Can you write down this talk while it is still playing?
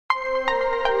Hello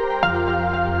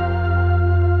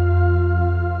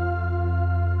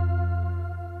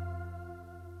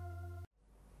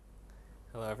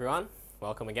everyone,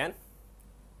 welcome again.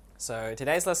 So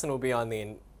today's lesson will be on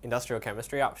the industrial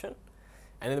chemistry option.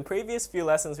 And in the previous few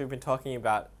lessons we've been talking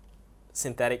about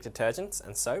synthetic detergents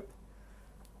and soap.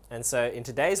 And so in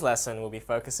today's lesson we'll be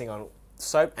focusing on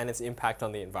soap and its impact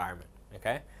on the environment,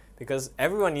 okay? Because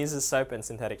everyone uses soap and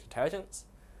synthetic detergents.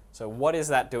 So what is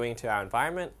that doing to our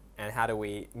environment and how do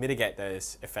we mitigate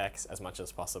those effects as much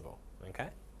as possible, okay?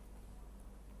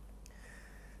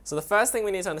 So the first thing we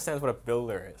need to understand is what a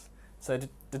builder is. So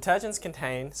detergents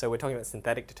contain, so we're talking about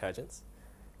synthetic detergents,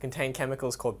 contain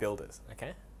chemicals called builders,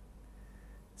 okay?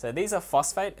 So these are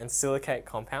phosphate and silicate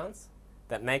compounds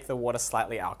that make the water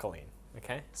slightly alkaline,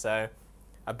 okay? So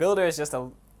a builder is just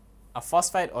a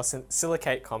phosphate or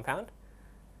silicate compound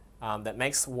that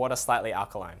makes water slightly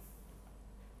alkaline.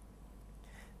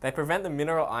 They prevent the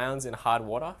mineral ions in hard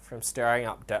water from stirring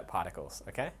up dirt particles,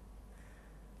 okay?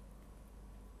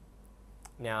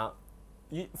 Now,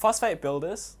 phosphate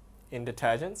builders in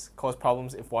detergents cause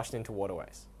problems if washed into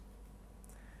waterways.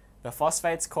 The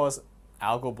phosphates cause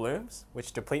algal blooms,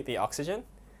 which deplete the oxygen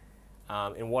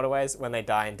in waterways when they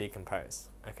die and decompose.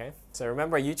 Okay, so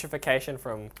remember eutrophication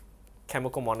from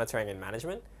chemical monitoring and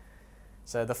management.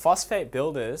 So the phosphate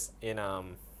builders in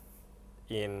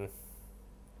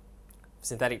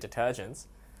synthetic detergents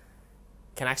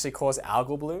can actually cause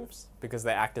algal blooms because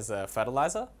they act as a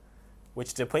fertilizer,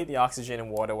 which deplete the oxygen in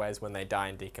waterways when they die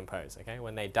and decompose. Okay,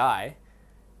 when they die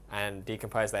and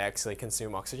decompose, they actually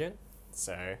consume oxygen,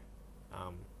 so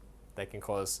they can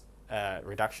cause a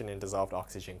reduction in dissolved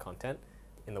oxygen content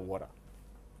in the water.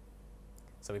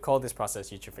 So we call this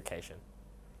process eutrophication.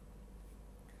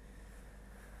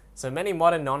 So many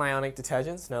modern non-ionic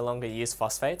detergents no longer use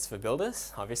phosphates for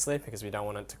builders, obviously, because we don't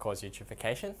want it to cause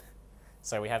eutrophication.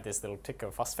 So we have this little tick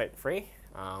of phosphate-free.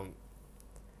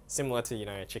 Similar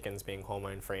to, chickens being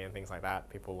hormone-free and things like that,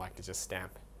 people like to just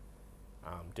stamp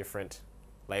different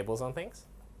labels on things.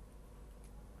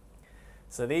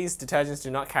 So these detergents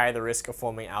do not carry the risk of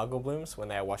forming algal blooms when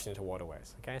they are washed into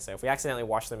waterways. Okay, so if we accidentally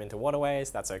wash them into waterways,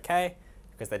 that's okay,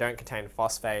 because they don't contain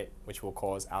phosphate, which will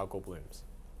cause algal blooms.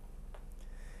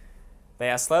 They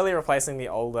are slowly replacing the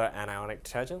older anionic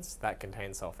detergents that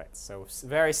contain sulfates. So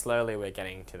very slowly we're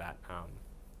getting to that,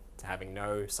 to having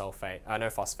no phosphate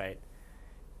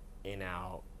in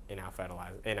our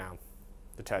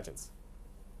detergents.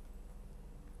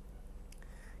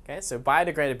 Okay, so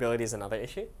biodegradability is another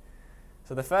issue.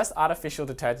 So the first artificial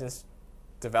detergents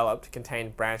developed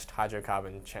contained branched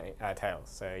hydrocarbon tails.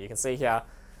 So you can see here,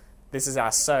 this is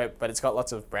our soap, but it's got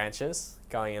lots of branches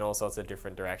going in all sorts of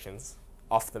different directions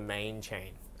off the main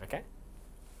chain. Okay.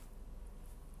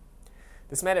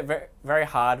 This made it very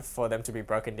hard for them to be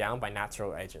broken down by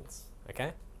natural agents.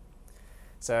 Okay.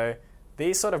 So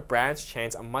these sort of branch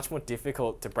chains are much more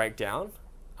difficult to break down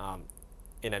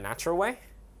in a natural way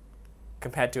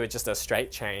compared to just a straight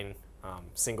chain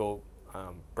single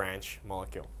branch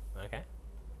molecule. Okay?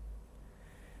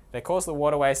 They cause the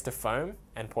waterways to foam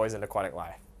and poison aquatic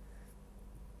life.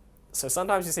 So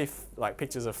sometimes you see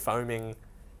pictures of foaming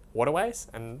waterways,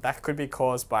 and that could be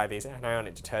caused by these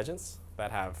anionic detergents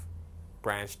that have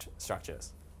branched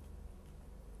structures.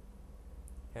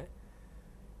 Okay?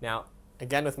 Now,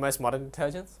 again, with most modern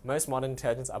detergents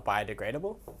are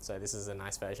biodegradable, so this is a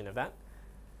nice version of that.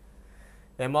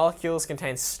 Their molecules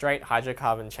contain straight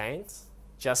hydrocarbon chains,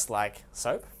 just like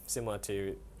soap, similar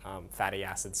to fatty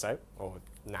acid soap or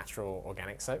natural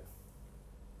organic soap.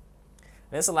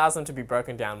 And this allows them to be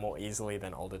broken down more easily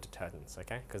than older detergents,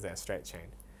 okay, because they're straight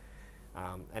chained.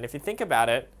 And if you think about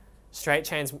it, straight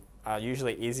chains are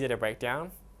usually easier to break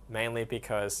down, mainly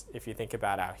because if you think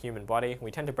about our human body,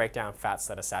 we tend to break down fats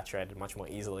that are saturated much more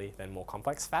easily than more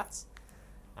complex fats.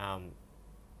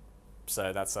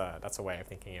 So that's a way of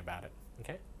thinking about it.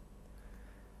 Okay.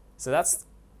 So that's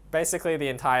basically the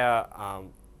entire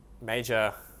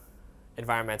major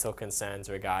environmental concerns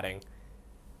regarding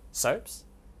soaps.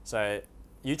 So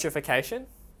eutrophication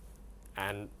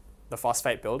and the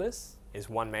phosphate builders is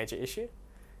one major issue,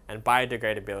 and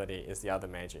biodegradability is the other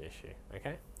major issue.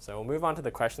 Okay, so we'll move on to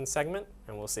the question segment,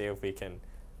 and we'll see if we can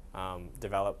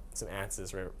develop some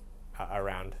answers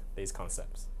around these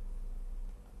concepts.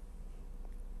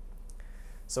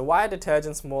 So why are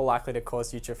detergents more likely to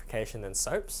cause eutrophication than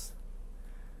soaps?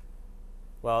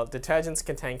 Well, detergents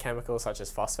contain chemicals such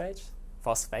as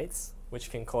phosphates,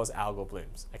 which can cause algal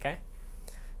blooms. Okay,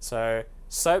 so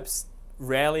soaps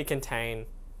rarely contain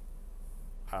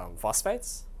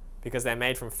phosphates because they're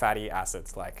made from fatty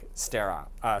acids like steric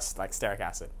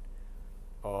acid,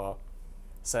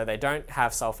 so they don't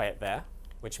have sulfate there.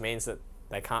 which means that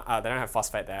they don't have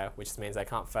phosphate there, which means they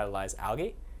can't fertilize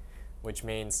algae, which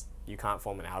means you can't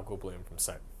form an algal bloom from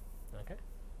soap. Okay?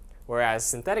 Whereas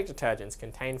synthetic detergents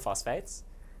contain phosphates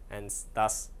and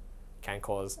thus can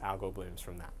cause algal blooms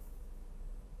from that.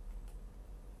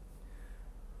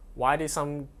 Why do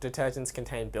some detergents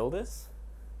contain builders?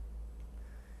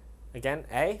 Again,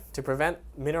 A, to prevent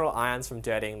mineral ions from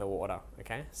dirtying the water.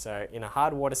 Okay, so in a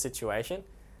hard water situation,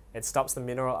 it stops the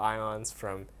mineral ions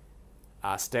from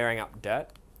stirring up dirt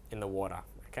in the water.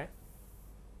 Okay,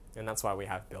 and that's why we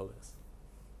have builders.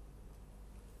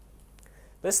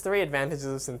 There's 3 advantages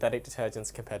of synthetic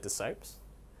detergents compared to soaps.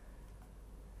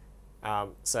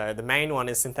 So the main one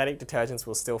is synthetic detergents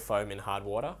will still foam in hard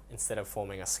water instead of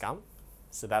forming a scum.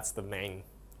 So that's the main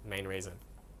reason.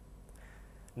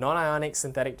 Non-ionic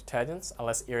synthetic detergents are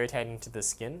less irritating to the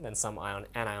skin than some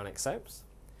anionic soaps.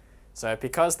 So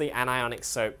because the anionic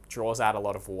soap draws out a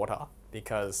lot of water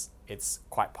because it's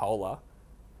quite polar,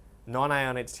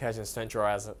 non-ionic detergents don't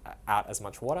draw out as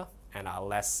much water and are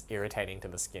less irritating to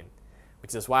the skin,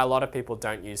 which is why a lot of people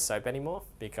don't use soap anymore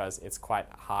because it's quite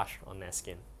harsh on their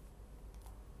skin.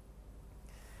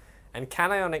 And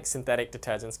cationic synthetic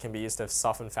detergents can be used to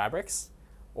soften fabrics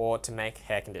or to make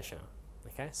hair conditioner.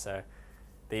 Okay, so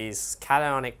these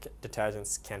cationic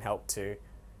detergents can help to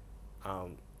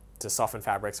soften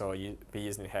fabrics or be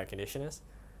used in hair conditioners,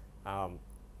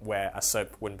 where a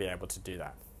soap wouldn't be able to do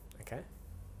that. Okay.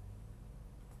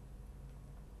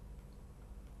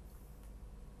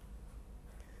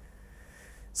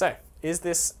 So, is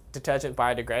this detergent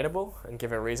biodegradable? And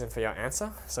give a reason for your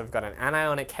answer. So we've got an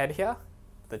anionic head here,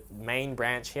 the main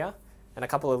branch here, and a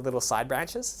couple of little side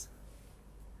branches.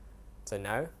 So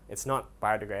no, it's not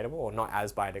biodegradable or not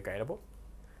as biodegradable.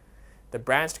 The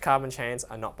branched carbon chains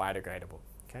are not biodegradable.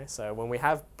 Okay, so when we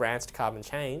have branched carbon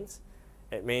chains,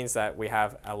 it means that we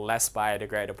have a less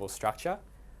biodegradable structure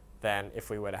than if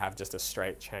we were to have just a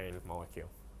straight chain molecule.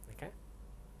 Okay.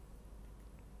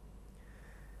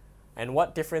 And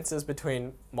what differences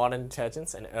between modern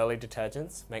detergents and early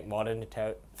detergents make modern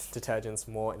detergents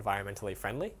more environmentally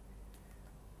friendly?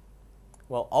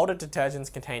 Well, older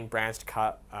detergents contain branched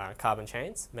carbon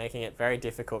chains, making it very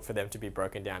difficult for them to be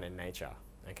broken down in nature.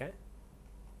 Okay?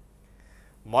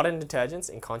 Modern detergents,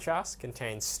 in contrast,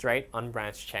 contain straight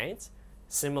unbranched chains,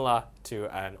 similar to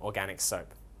an organic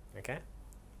soap. Okay?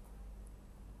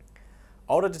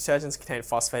 Older detergents contain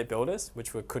phosphate builders,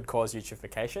 which could cause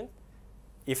eutrophication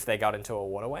if they got into a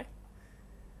waterway,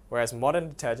 whereas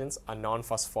modern detergents are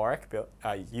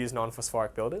use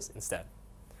non-phosphoric builders instead.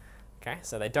 Okay,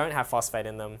 so they don't have phosphate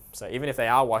in them, so even if they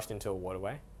are washed into a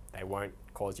waterway, they won't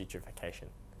cause eutrophication.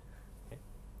 Okay.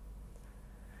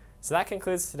 So that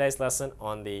concludes today's lesson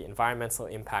on the environmental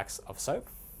impacts of soap.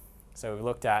 So we've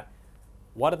looked at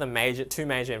what are the two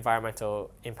major environmental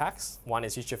impacts. One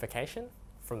is eutrophication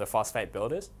from the phosphate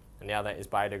builders, and the other is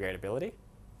biodegradability.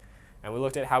 And we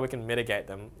looked at how we can mitigate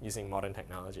them using modern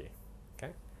technology.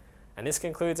 Okay? And this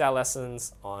concludes our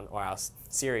lessons or our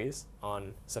series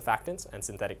on surfactants and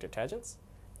synthetic detergents.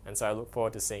 And so I look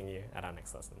forward to seeing you at our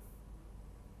next lesson.